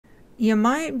You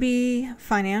might be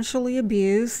financially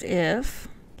abused if,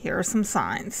 here are some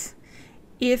signs.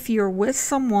 If you're with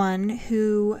someone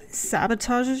who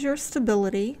sabotages your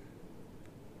stability,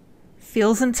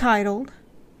 feels entitled,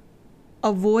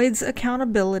 avoids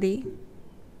accountability,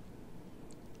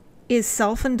 is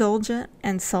self-indulgent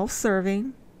and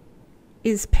self-serving,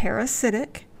 is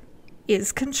parasitic,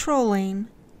 is controlling,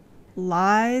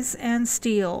 lies, and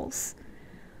steals.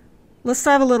 Let's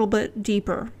dive a little bit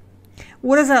deeper.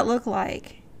 What does that look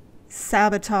like?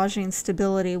 Sabotaging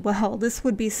stability. Well, this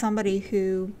would be somebody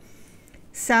who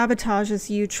sabotages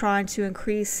you trying to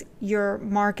increase your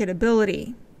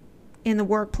marketability in the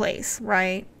workplace,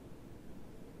 right?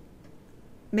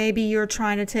 Maybe you're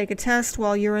trying to take a test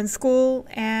while you're in school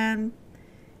and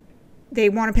they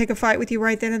want to pick a fight with you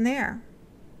right then and there.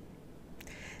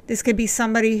 This could be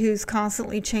somebody who's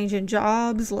constantly changing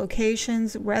jobs,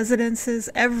 locations, residences.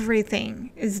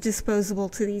 Everything is disposable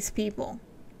to these people.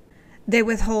 They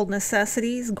withhold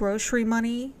necessities, grocery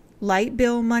money, light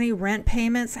bill money, rent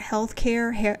payments, health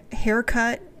care,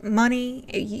 haircut money,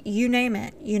 you name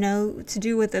it, you know, to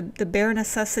do with the bare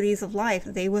necessities of life.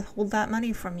 They withhold that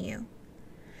money from you.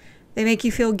 They make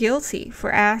you feel guilty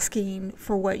for asking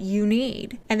for what you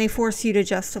need, and they force you to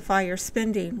justify your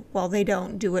spending while they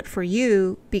don't do it for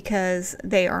you because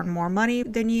they earn more money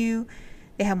than you,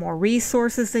 they have more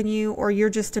resources than you, or you're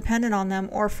just dependent on them,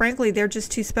 or frankly, they're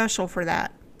just too special for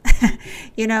that.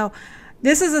 You know,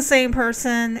 this is the same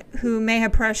person who may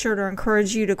have pressured or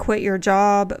encouraged you to quit your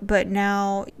job, but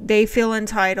now they feel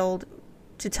entitled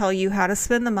to tell you how to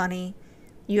spend the money.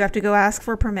 You have to go ask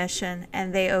for permission,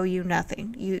 and they owe you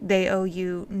nothing. They owe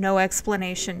you no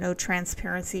explanation, no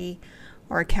transparency,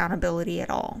 or accountability at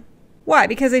all. Why?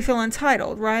 Because they feel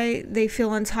entitled, right? They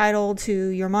feel entitled to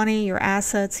your money, your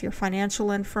assets, your financial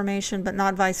information, but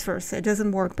not vice versa. It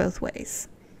doesn't work both ways.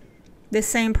 This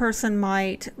same person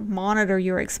might monitor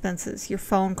your expenses, your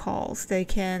phone calls. They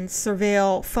can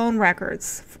surveil phone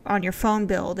records on your phone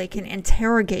bill. They can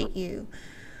interrogate you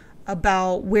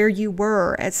about where you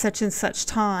were at such and such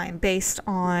time based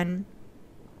on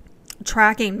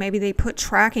tracking. Maybe they put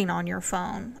tracking on your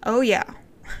phone. Oh yeah.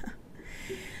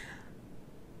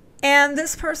 And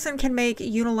this person can make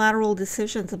unilateral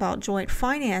decisions about joint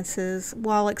finances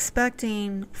while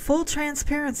expecting full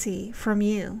transparency from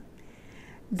you.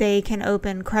 They can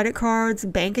open credit cards,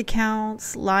 bank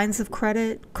accounts, lines of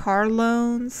credit, car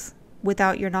loans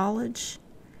without your knowledge.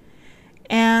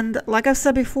 And like I've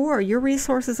said before, your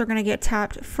resources are going to get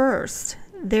tapped first.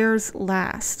 Theirs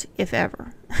last, if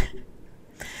ever.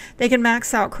 They can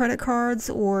max out credit cards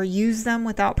or use them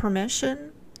without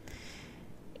permission.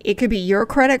 It could be your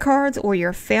credit cards or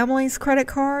your family's credit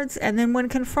cards. And then when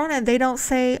confronted, they don't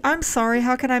say, "I'm sorry,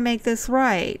 how can I make this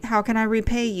right? How can I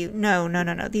repay you?" No.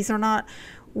 These are not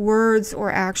words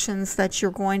or actions that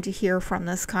you're going to hear from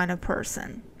this kind of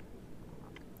person.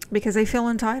 Because they feel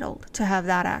entitled to have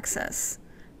that access.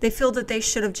 They feel that they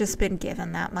should have just been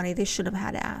given that money. They should have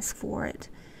had to ask for it.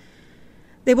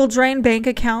 They will drain bank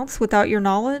accounts without your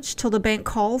knowledge till the bank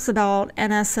calls about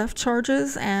NSF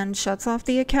charges and shuts off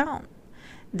the account.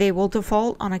 They will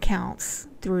default on accounts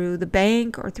through the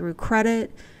bank or through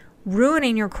credit,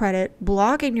 ruining your credit,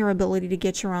 blocking your ability to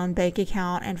get your own bank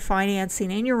account and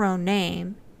financing in your own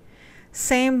name.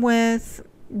 Same with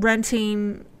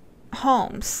renting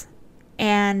homes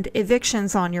and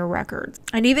evictions on your records.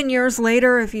 And even years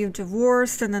later, if you've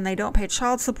divorced and then they don't pay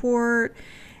child support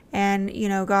and, you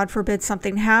know, God forbid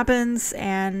something happens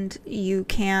and you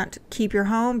can't keep your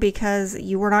home because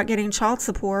you were not getting child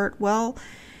support, well,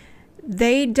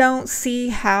 they don't see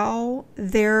how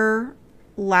their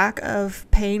lack of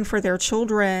paying for their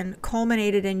children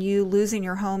culminated in you losing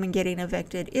your home and getting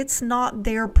evicted. It's not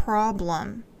their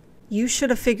problem. You should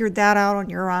have figured that out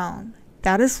on your own.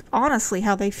 That is honestly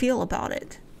how they feel about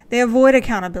it. They avoid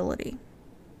accountability.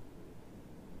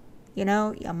 You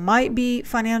know, you might be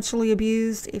financially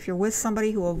abused if you're with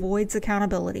somebody who avoids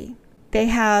accountability. They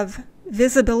have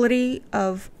visibility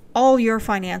of all your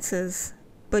finances,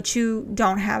 but you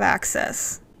don't have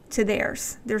access to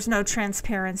theirs. There's no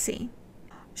transparency.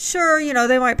 Sure, you know,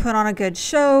 they might put on a good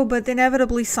show, but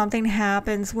inevitably something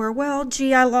happens where, well,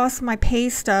 gee, I lost my pay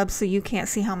stub, so you can't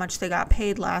see how much they got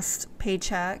paid last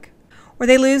paycheck. Or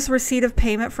they lose receipt of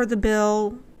payment for the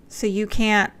bill, so you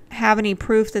can't have any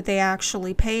proof that they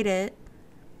actually paid it.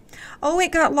 Oh,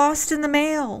 it got lost in the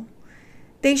mail.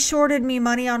 They shorted me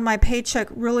money on my paycheck.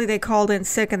 Really, they called in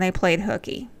sick and they played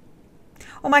hooky.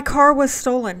 Oh, my car was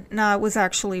stolen. No, it was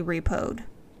actually repoed.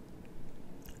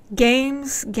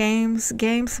 Games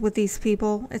with these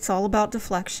people. It's all about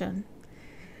deflection.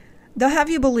 They'll have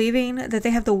you believing that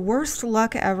they have the worst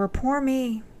luck ever. Poor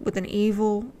me, with an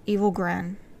evil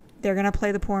grin. They're going to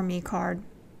play the poor me card.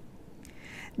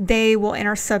 They will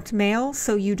intercept mail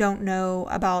so you don't know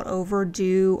about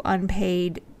overdue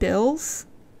unpaid bills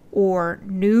or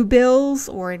new bills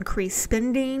or increased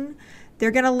spending.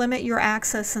 They're going to limit your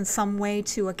access in some way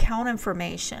to account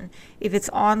information. If it's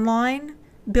online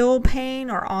bill paying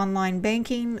or online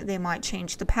banking, they might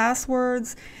change the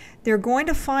passwords. They're going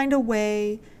to find a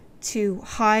way to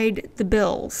hide the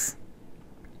bills,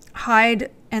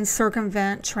 hide and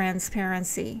circumvent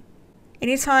transparency.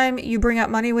 Anytime you bring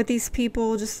up money with these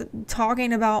people, just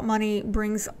talking about money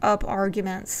brings up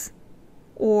arguments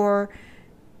or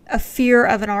a fear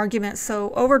of an argument.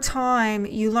 So over time,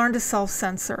 you learn to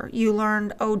self-censor. You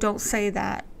learn, oh, don't say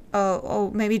that. Oh,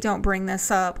 maybe don't bring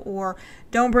this up, or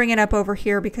don't bring it up over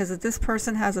here, because if this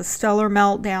person has a stellar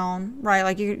meltdown, right?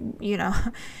 Like you know,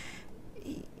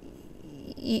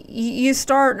 you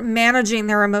start managing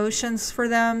their emotions for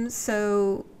them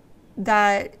so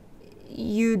that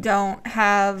you don't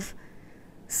have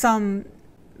some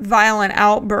violent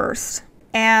outburst.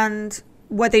 And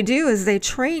what they do is they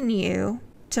train you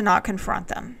to not confront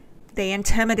them. They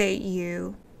intimidate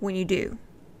you when you do.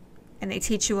 And they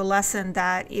teach you a lesson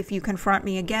that if you confront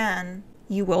me again,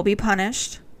 you will be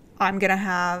punished. I'm going to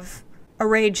have a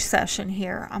rage session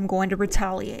here. I'm going to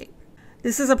retaliate.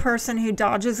 This is a person who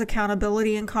dodges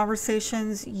accountability in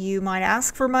conversations. You might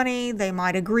ask for money, they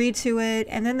might agree to it,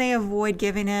 and then they avoid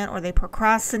giving it, or they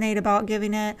procrastinate about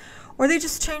giving it, or they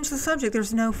just change the subject.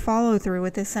 There's no follow through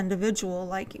with this individual.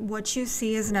 Like, what you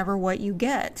see is never what you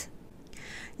get.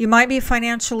 You might be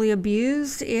financially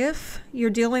abused if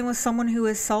you're dealing with someone who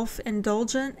is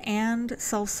self-indulgent and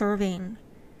self-serving.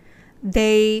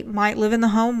 They might live in the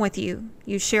home with you.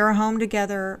 You share a home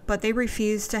together, but they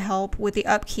refuse to help with the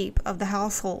upkeep of the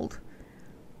household.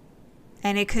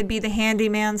 And it could be the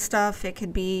handyman stuff. It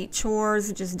could be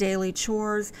chores, just daily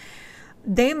chores.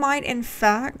 They might, in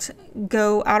fact,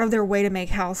 go out of their way to make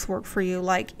housework for you.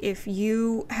 Like if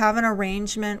you have an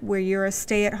arrangement where you're a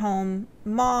stay-at-home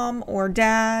mom or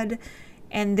dad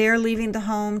and they're leaving the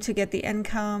home to get the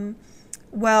income,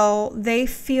 well, they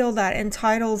feel that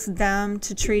entitles them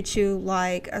to treat you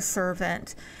like a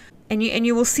servant. And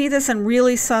you will see this in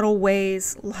really subtle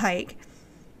ways. Like,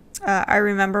 I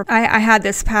remember I had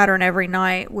this pattern every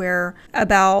night where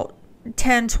about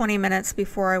 10-20 minutes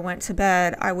before I went to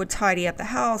bed, I would tidy up the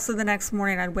house. So the next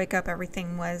morning I'd wake up,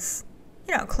 everything was,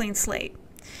 you know, clean slate.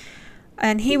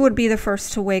 And he would be the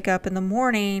first to wake up in the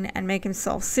morning and make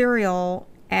himself cereal.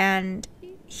 And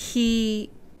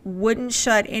he wouldn't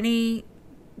shut any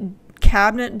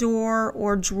cabinet door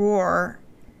or drawer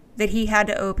that he had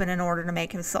to open in order to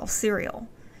make himself cereal.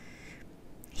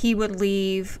 He would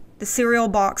leave the cereal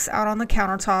box out on the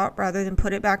countertop rather than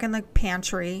put it back in the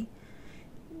pantry,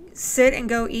 sit and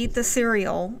go eat the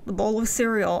cereal, the bowl of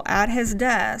cereal, at his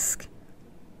desk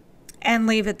and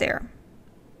leave it there.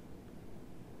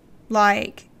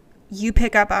 Like, you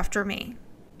pick up after me.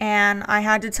 And I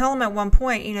had to tell him at one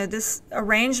point, you know, this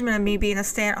arrangement of me being a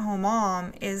stay-at-home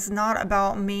mom is not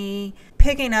about me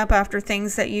picking up after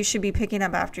things that you should be picking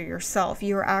up after yourself.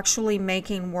 You're actually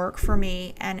making work for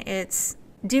me, and it's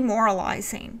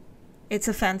demoralizing. It's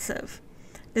offensive.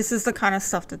 This is the kind of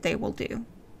stuff that they will do.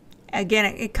 Again,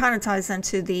 it kind of ties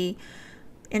into the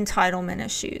entitlement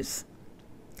issues.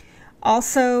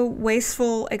 Also,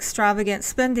 wasteful, extravagant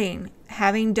spending,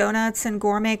 having donuts and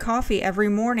gourmet coffee every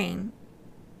morning,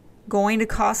 going to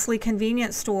costly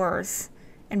convenience stores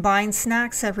and buying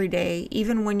snacks every day,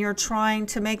 even when you're trying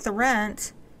to make the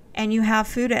rent and you have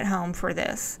food at home for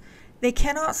this. They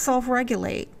cannot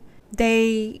self-regulate.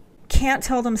 They can't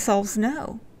tell themselves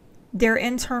no. Their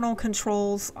internal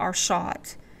controls are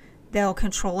shot. They'll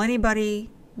control anybody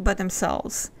but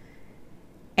themselves.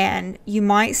 And you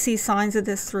might see signs of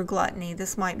this through gluttony.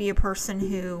 This might be a person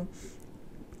who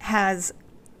has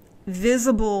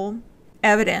visible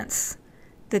evidence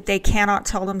that they cannot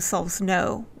tell themselves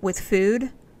no with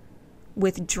food,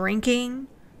 with drinking,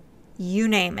 you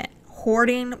name it.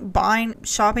 Hoarding, buying,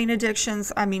 shopping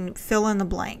addictions, I mean, fill in the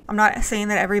blank. I'm not saying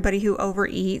that everybody who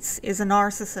overeats is a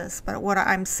narcissist, but what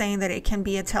I'm saying that it can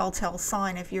be a telltale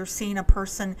sign. If you're seeing a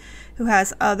person who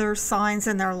has other signs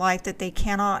in their life that they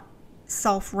cannot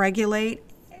self-regulate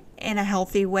in a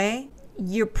healthy way,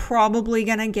 you're probably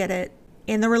going to get it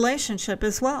in the relationship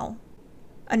as well.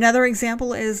 Another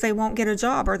example is they won't get a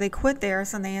job, or they quit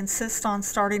theirs and they insist on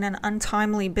starting an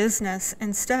untimely business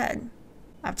instead.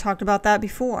 I've talked about that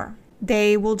before.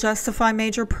 They will justify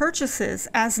major purchases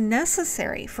as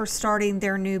necessary for starting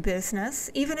their new business,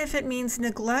 even if it means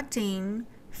neglecting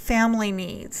family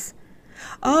needs.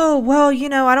 Oh, well, you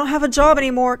know, I don't have a job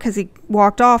anymore because he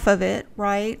walked off of it,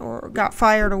 right? Or got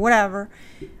fired or whatever.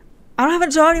 I don't have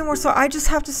a job anymore, so I just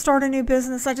have to start a new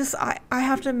business. I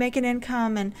have to make an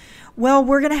income, and well,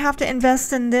 we're going to have to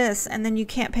invest in this. And then you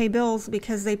can't pay bills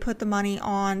because they put the money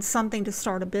on something to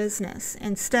start a business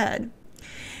instead.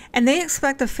 And they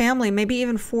expect the family, maybe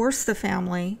even force the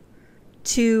family,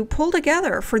 to pull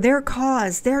together for their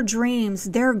cause, their dreams,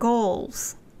 their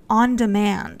goals on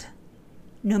demand,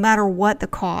 no matter what the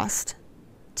cost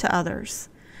to others.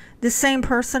 This same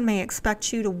person may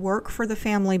expect you to work for the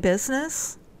family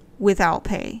business without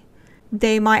pay.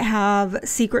 They might have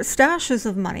secret stashes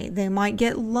of money. They might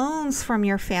get loans from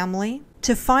your family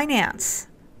to finance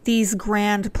these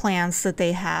grand plans that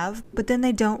they have, but then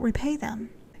they don't repay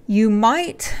them. You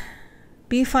might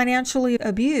be financially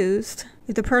abused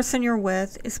if the person you're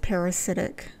with is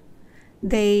parasitic.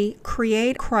 They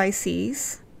create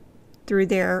crises through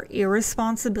their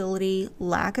irresponsibility,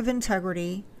 lack of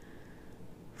integrity,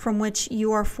 from which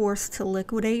you are forced to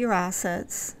liquidate your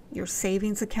assets, your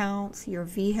savings accounts, your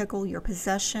vehicle, your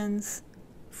possessions,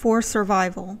 for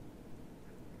survival,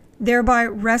 thereby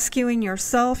rescuing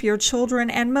yourself, your children,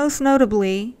 and most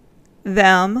notably,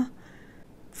 them.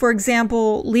 For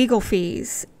example, legal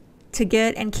fees to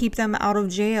get and keep them out of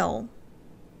jail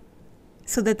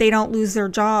so that they don't lose their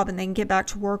job and they can get back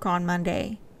to work on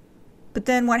Monday. But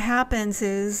then what happens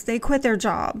is they quit their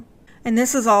job. And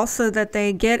this is also that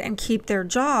they get and keep their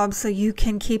job so you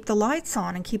can keep the lights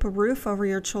on and keep a roof over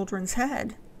your children's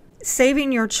head.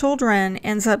 Saving your children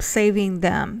ends up saving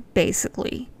them,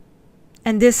 basically.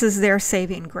 And this is their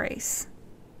saving grace.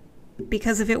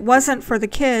 Because if it wasn't for the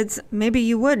kids, maybe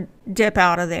you would dip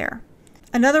out of there.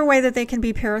 Another way that they can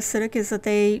be parasitic is that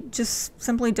they just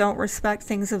simply don't respect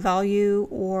things of value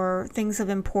or things of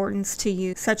importance to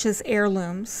you, such as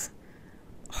heirlooms,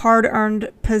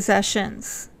 hard-earned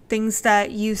possessions, things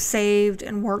that you saved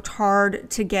and worked hard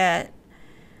to get,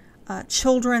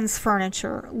 children's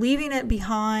furniture, leaving it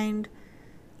behind,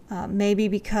 maybe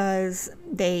because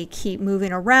they keep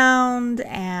moving around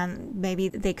and maybe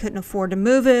they couldn't afford to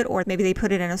move it, or maybe they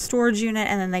put it in a storage unit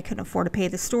and then they couldn't afford to pay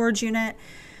the storage unit.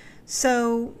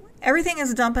 So everything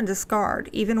is dump and discard,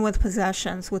 even with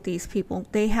possessions with these people.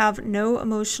 They have no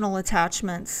emotional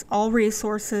attachments. All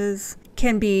resources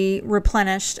can be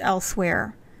replenished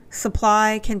elsewhere.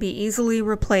 Supply can be easily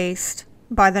replaced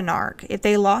by the narc. If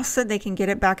they lost it, they can get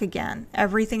it back again.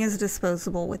 Everything is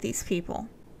disposable with these people.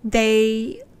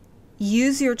 They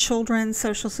use your children's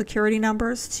social security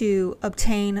numbers to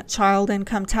obtain child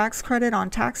income tax credit on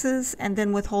taxes and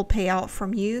then withhold payout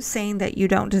from you, saying that you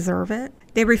don't deserve it.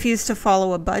 They refuse to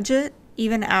follow a budget,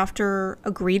 even after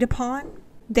agreed upon.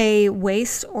 They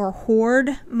waste or hoard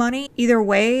money. Either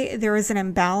way, there is an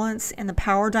imbalance in the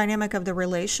power dynamic of the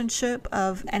relationship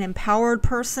of an empowered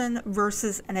person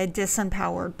versus a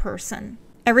disempowered person.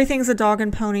 Everything's a dog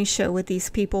and pony show with these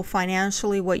people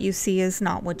financially. What you see is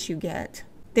not what you get.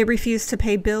 They refuse to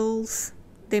pay bills.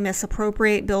 They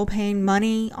misappropriate bill paying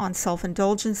money on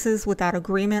self-indulgences without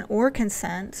agreement or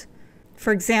consent.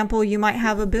 For example, you might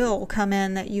have a bill come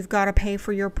in that you've got to pay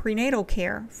for your prenatal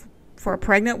care for a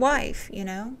pregnant wife, you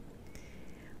know.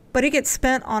 But it gets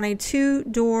spent on a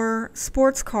 2-door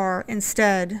sports car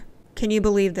instead. Can you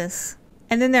believe this?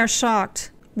 And then they're shocked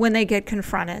when they get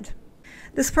confronted.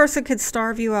 This person could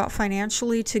starve you out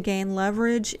financially to gain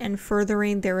leverage in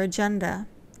furthering their agenda.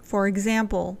 For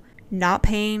example, not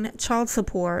paying child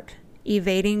support,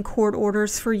 evading court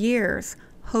orders for years,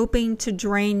 hoping to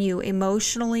drain you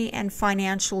emotionally and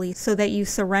financially so that you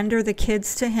surrender the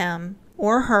kids to him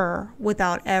or her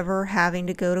without ever having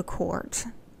to go to court.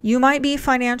 You might be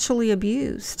financially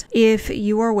abused if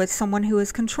you are with someone who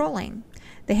is controlling.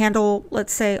 They handle,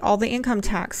 let's say, all the income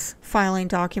tax filing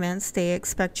documents. They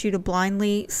expect you to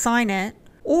blindly sign it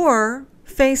or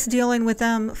face dealing with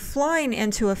them flying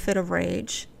into a fit of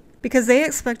rage because they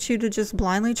expect you to just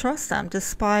blindly trust them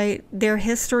despite their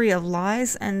history of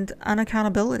lies and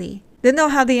unaccountability. Then they'll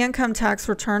have the income tax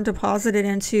return deposited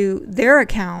into their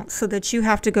account so that you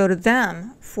have to go to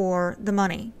them for the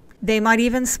money. They might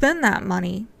even spend that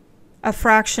money, a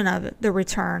fraction of it, the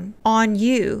return, on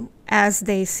you as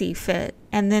they see fit,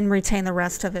 and then retain the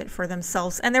rest of it for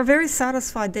themselves. And they're very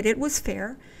satisfied that it was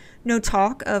fair. No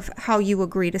talk of how you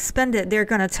agree to spend it. They're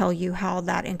going to tell you how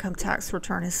that income tax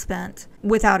return is spent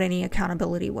without any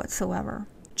accountability whatsoever.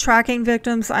 Tracking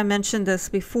victims, I mentioned this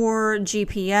before,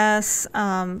 GPS,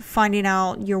 finding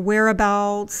out your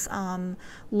whereabouts,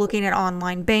 looking at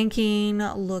online banking,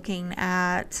 looking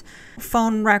at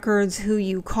phone records, who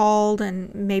you called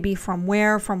and maybe from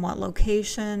where, from what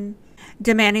location,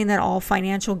 demanding that all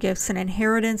financial gifts and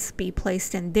inheritance be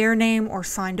placed in their name or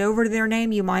signed over to their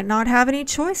name. You might not have any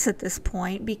choice at this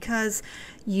point because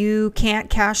you can't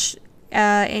cash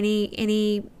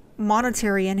any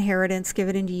monetary inheritance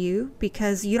given into you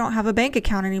because you don't have a bank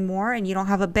account anymore, and you don't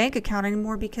have a bank account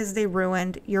anymore because they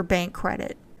ruined your bank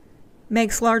credit.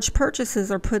 Makes large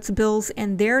purchases or puts bills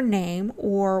in their name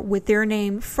or with their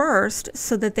name first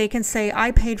so that they can say,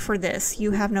 I paid for this,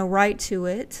 you have no right to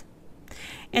it.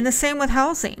 And the same with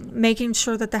housing, making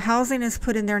sure that the housing is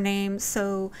put in their name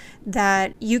so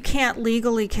that you can't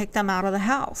legally kick them out of the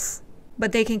house,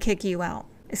 but they can kick you out,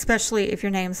 especially if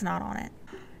your name's not on it.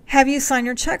 Have you sign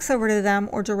your checks over to them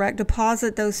or direct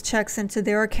deposit those checks into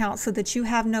their account so that you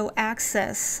have no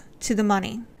access to the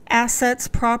money? Assets,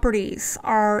 properties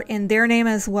are in their name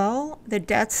as well. The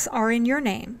debts are in your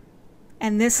name.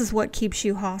 And this is what keeps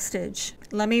you hostage.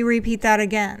 Let me repeat that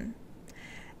again.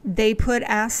 They put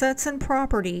assets and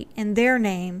property in their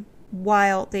name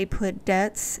while they put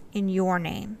debts in your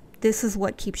name. This is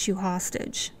what keeps you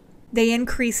hostage. They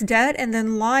increase debt and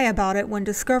then lie about it when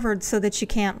discovered so that you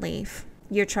can't leave.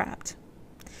 You're trapped.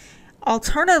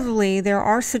 Alternatively, there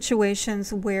are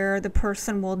situations where the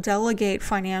person will delegate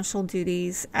financial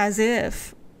duties as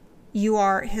if you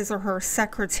are his or her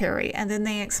secretary, and then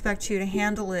they expect you to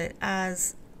handle it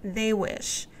as they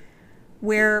wish,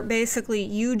 where basically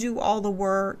you do all the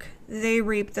work, they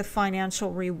reap the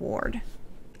financial reward.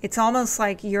 It's almost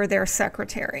like you're their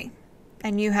secretary,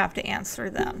 and you have to answer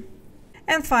them.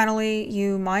 And finally,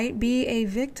 you might be a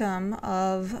victim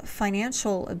of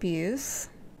financial abuse.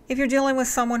 If you're dealing with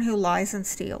someone who lies and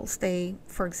steals, they,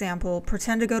 for example,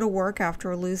 pretend to go to work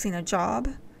after losing a job,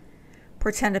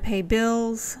 pretend to pay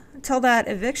bills until that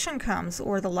eviction comes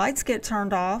or the lights get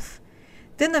turned off,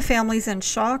 then the family's in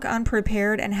shock,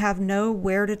 unprepared, and have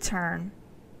nowhere to turn.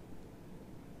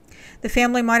 The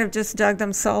family might have just dug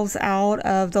themselves out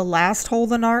of the last hole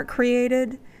the narc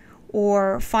created,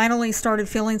 or finally started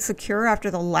feeling secure after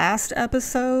the last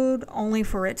episode, only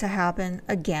for it to happen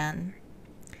again.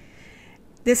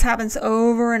 This happens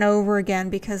over and over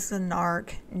again because the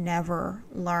narc never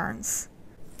learns.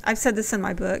 I've said this in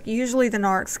my book. Usually the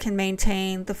narcs can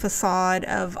maintain the facade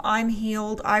of, I'm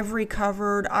healed, I've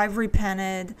recovered, I've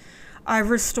repented, I've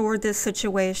restored this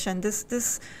situation.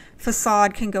 This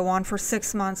facade can go on for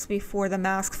 6 months before the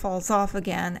mask falls off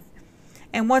again.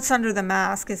 And what's under the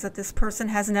mask is that this person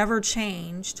has never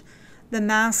changed. The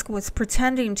mask was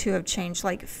pretending to have changed,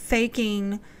 like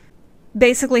faking,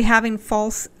 basically having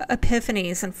false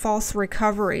epiphanies and false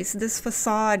recoveries. This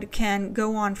facade can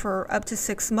go on for up to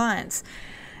 6 months.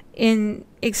 In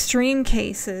extreme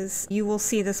cases, you will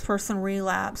see this person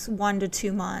relapse 1 to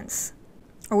 2 months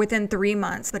or within 3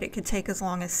 months, but it could take as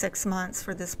long as 6 months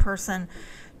for this person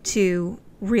to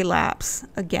relapse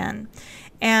again.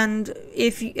 And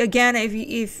if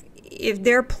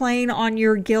they're playing on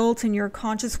your guilt and your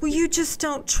conscience, well, you just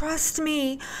don't trust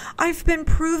me. I've been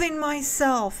proving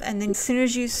myself. And then as soon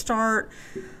as you start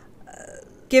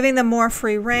giving them more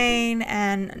free rein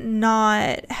and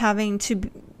not having to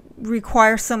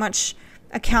require so much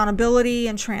accountability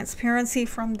and transparency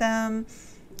from them,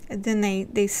 then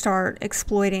they start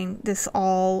exploiting this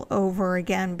all over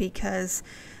again, because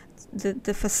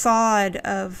the facade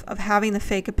of having the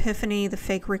fake epiphany, the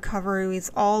fake recovery,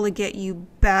 is all to get you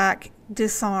back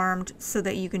disarmed so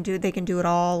that they can do it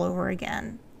all over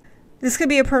again. This could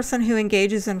be a person who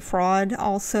engages in fraud,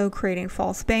 also creating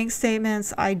false bank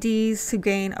statements, IDs to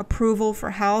gain approval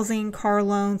for housing, car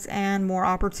loans, and more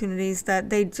opportunities that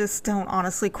they just don't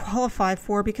honestly qualify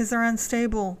for because they're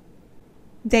unstable.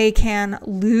 They can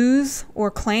lose or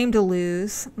claim to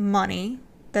lose money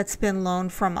that's been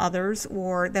loaned from others,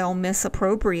 or they'll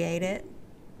misappropriate it.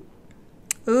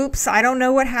 Oops, I don't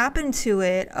know what happened to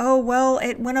it. Oh, well,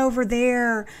 it went over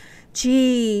there.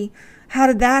 Gee, how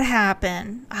did that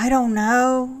happen? I don't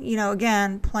know. You know,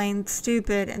 again, plain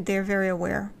stupid, and they're very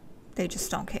aware. They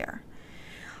just don't care.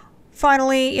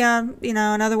 Finally,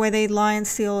 another way they lie and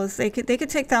steal is they could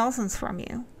take thousands from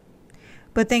you,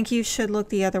 but think you should look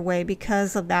the other way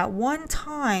because of that one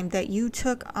time that you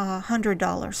took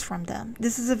 $100 from them.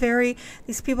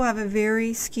 These people have a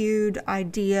very skewed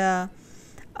idea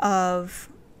of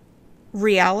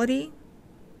reality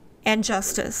and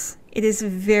justice. It is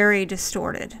very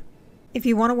distorted. If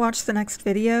you want to watch the next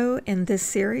video in this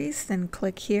series, then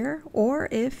click here. Or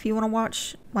if you want to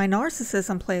watch my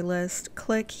narcissism playlist,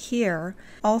 click here.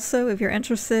 Also, if you're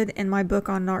interested in my book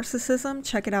on narcissism,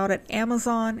 check it out at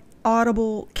Amazon,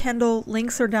 Audible, Kindle.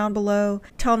 Links are down below.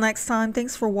 Till next time,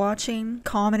 thanks for watching,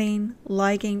 commenting,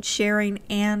 liking, sharing,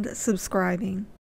 and subscribing.